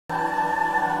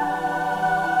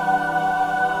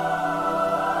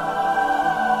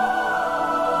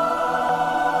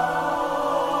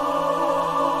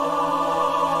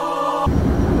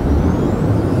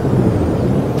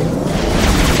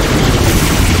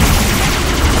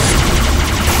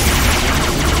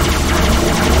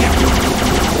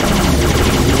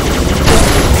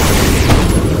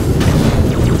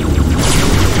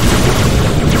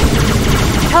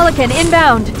Pelican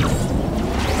inbound.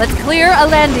 Let's clear a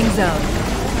landing zone.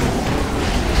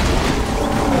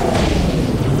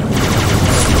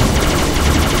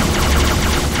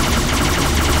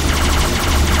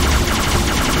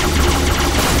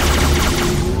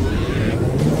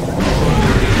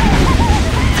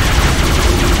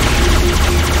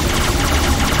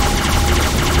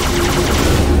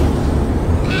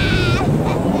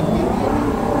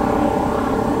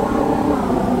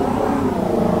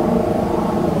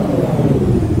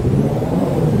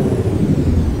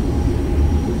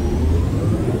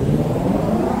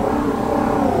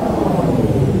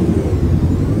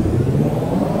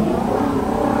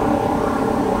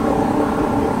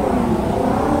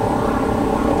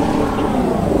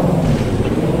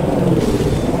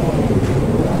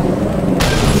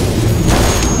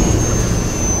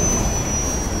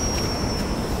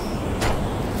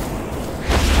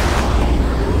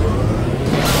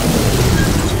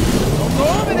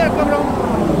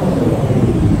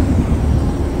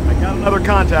 Another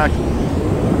contact.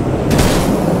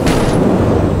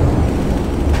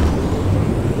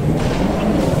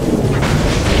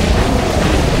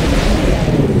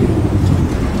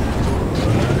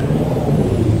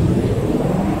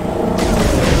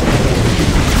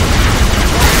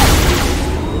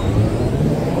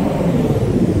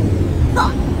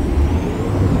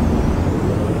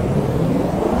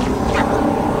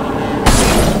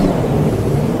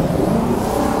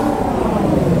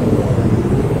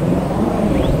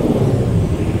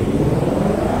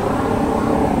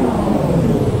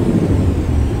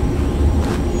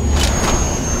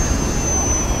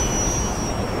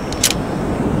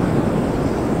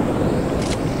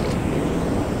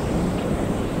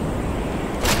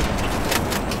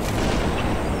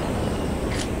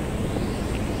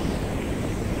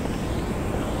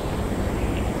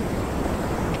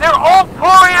 They're all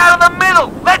pouring out of the middle!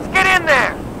 Let's get in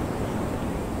there!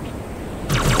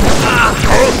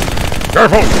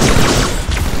 Careful!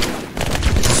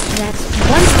 That's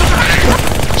one.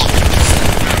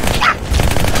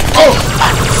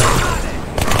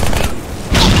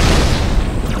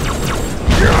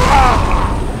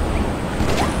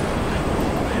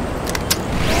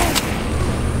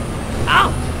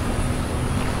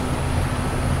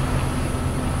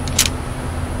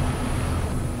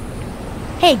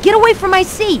 Hey, get away from my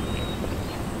seat!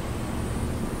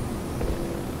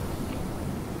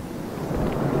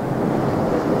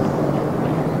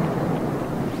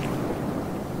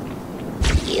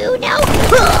 You know.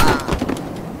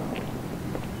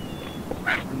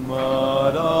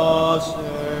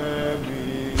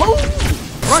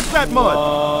 Crush that mud!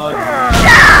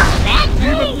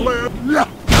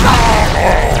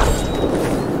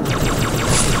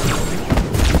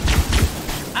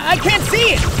 I can't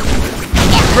see it!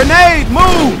 Grenade,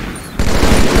 move!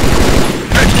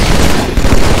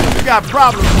 You got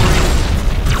problems,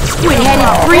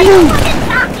 Squid-headed freak!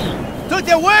 Took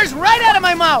the words right out of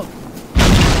my mouth!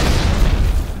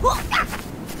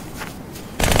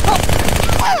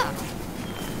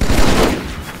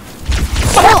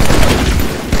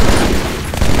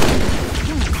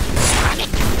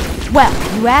 Well,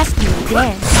 you asked me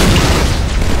again.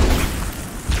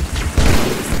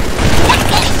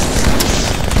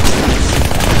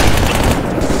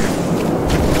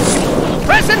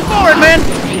 Pressing forward, man!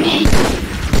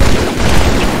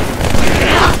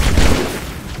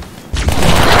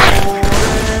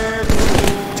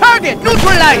 Target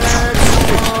neutralized!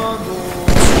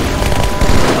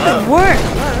 Good work!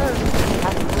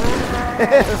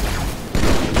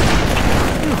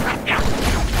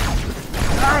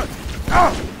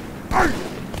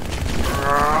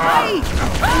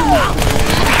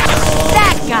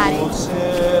 That got it!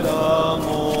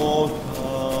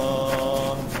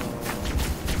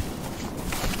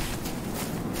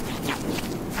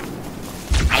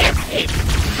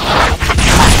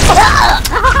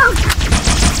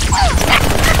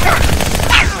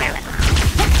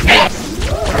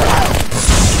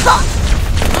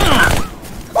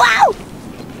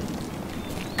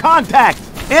 Contact!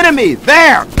 Enemy!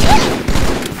 There!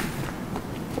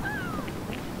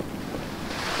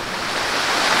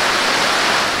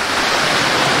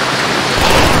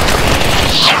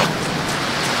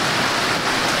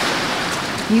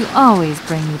 You always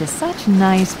bring me to such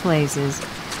nice places.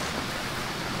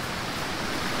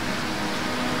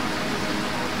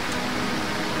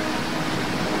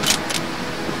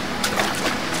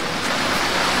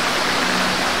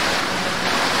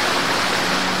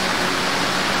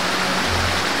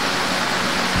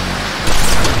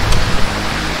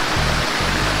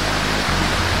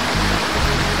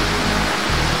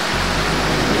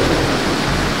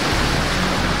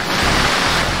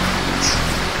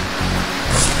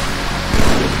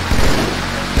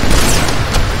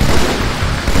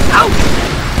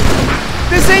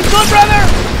 on, brother!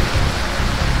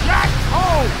 Jack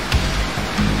home!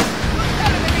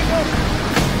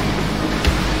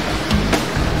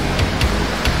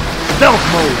 Stealth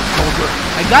mode, soldier.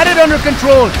 I got it under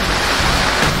control.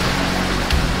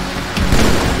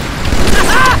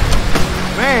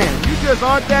 Man, you just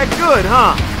aren't that good,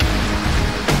 huh?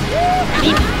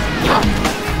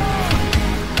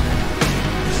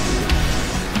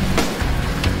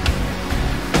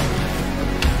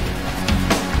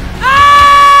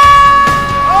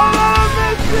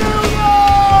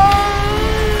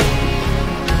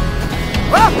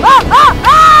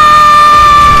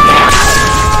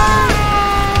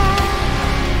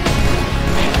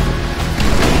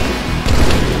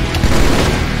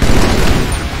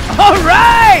 All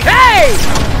right! Hey!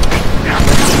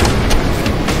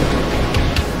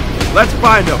 Let's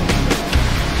find him.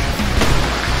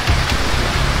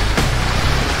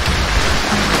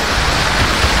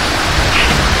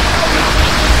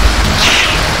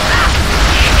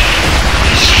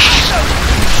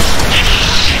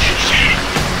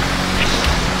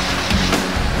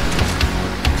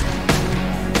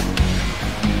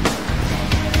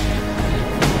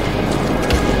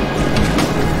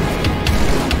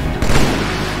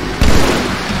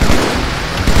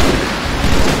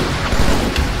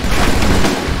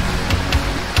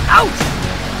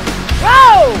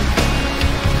 Wow!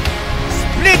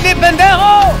 Split the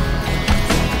bandero!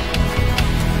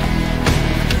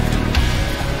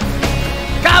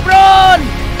 Cabron!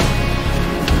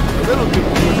 A little bit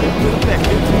too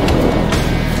effective.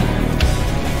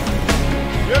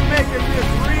 You're making this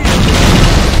real.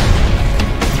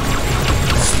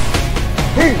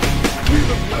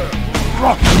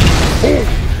 Rock!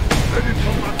 Let it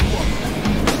come back to us.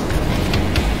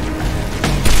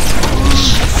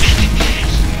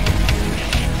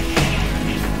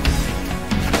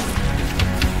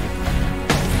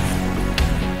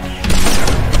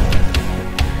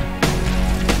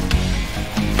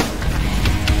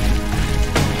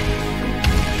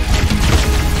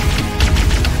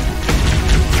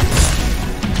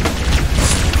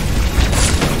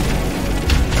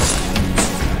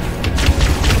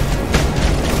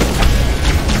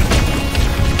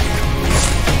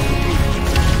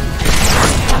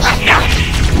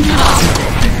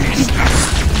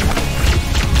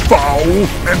 Foul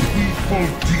and hateful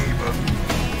demon.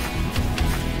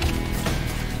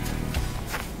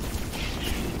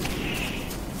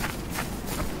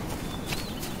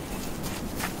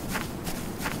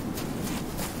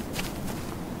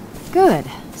 Good.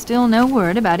 Still no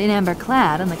word about Amber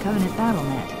Clad on the Covenant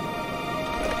BattleNet.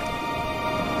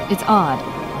 It's odd.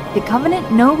 The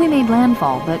Covenant know we made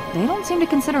landfall, but they don't seem to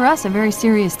consider us a very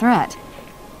serious threat.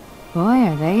 Boy,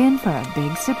 are they in for a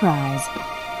big surprise.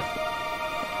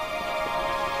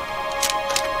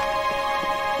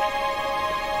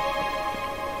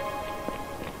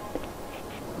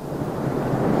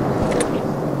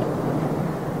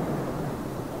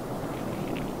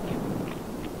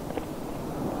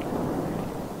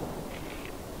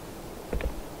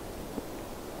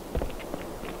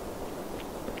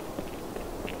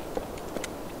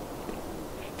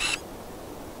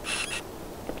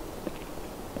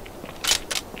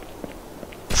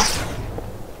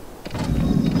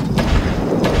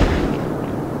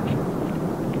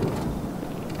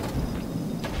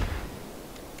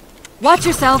 Watch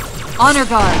yourself. Honor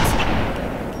guards.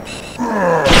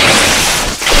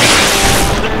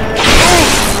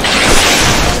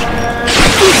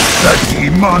 The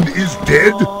demon is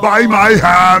dead by my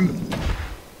hand.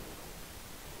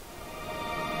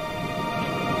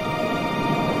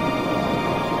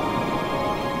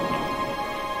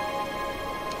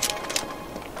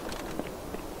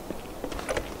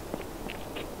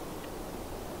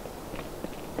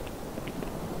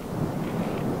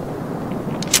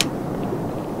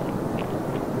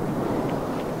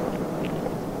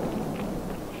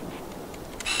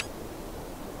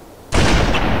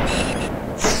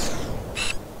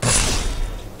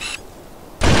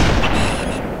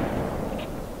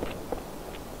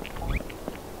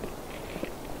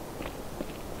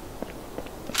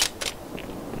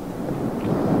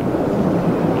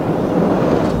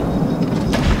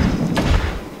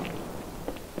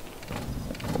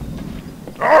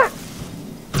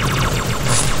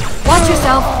 Watch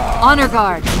yourself. Honor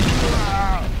guard.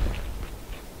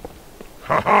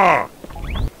 Ha-ha!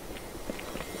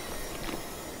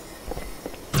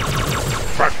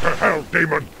 Back to hell,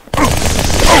 demon!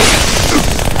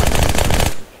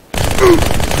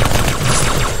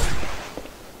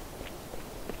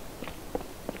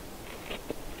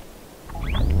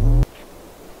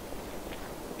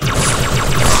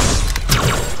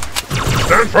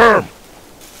 Stand firm!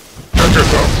 Get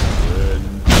yourself!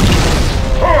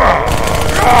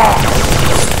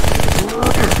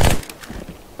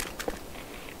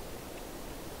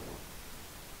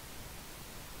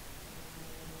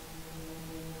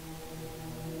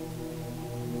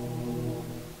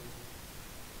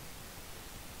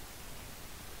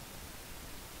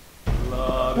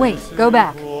 Wait, go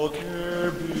back.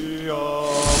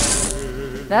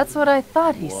 That's what I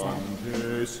thought he said.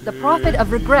 The Prophet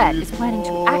of Regret is planning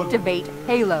to activate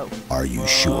Halo. Are you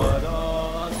sure?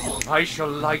 I shall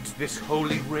light this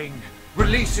holy ring,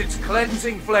 release its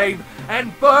cleansing flame,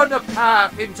 and burn a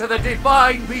path into the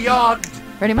divine beyond.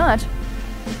 Pretty much.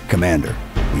 Commander,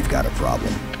 we've got a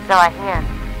problem. So I hear.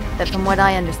 But from what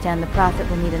I understand, the Prophet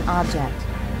will need an object,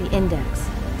 the Index,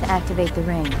 to activate the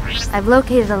ring. I've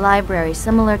located a library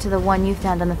similar to the one you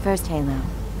found on the first Halo.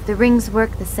 If the rings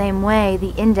work the same way,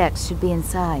 the Index should be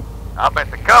inside. I'll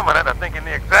bet the Covenant are thinking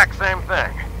the exact same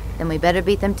thing. Then we better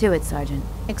beat them to it, Sergeant.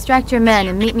 Extract your men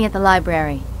and meet me at the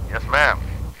library. Yes, ma'am.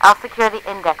 I'll secure the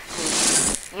Index,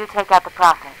 Chief. You take out the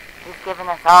Prophet. He's given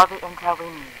us all the intel we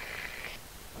need.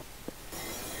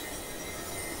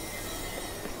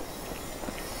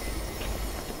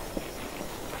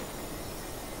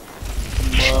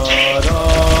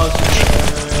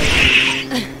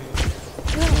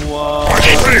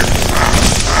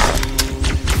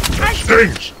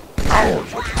 Stings!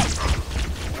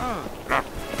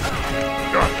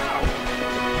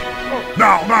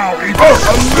 Now, Eva!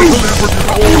 A little effort is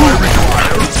all I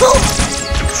require!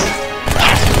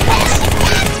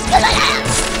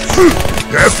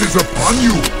 Death is upon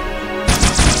you!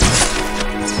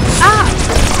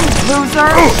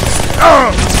 Loser!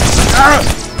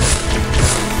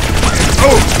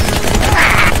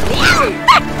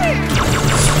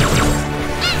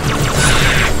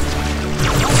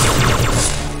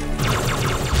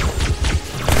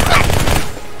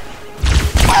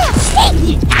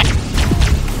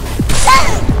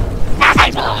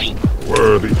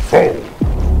 Worthy foe!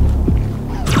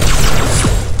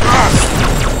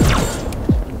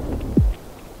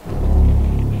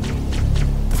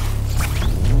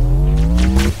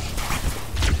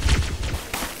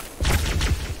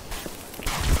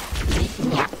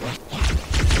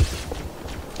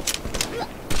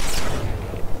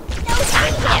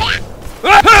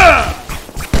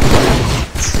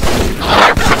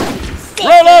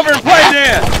 Roll over and play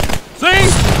dead! See?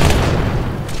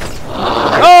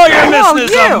 All you're missing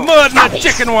is a mud and a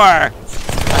chicken wire!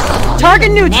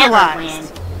 Target neutralized!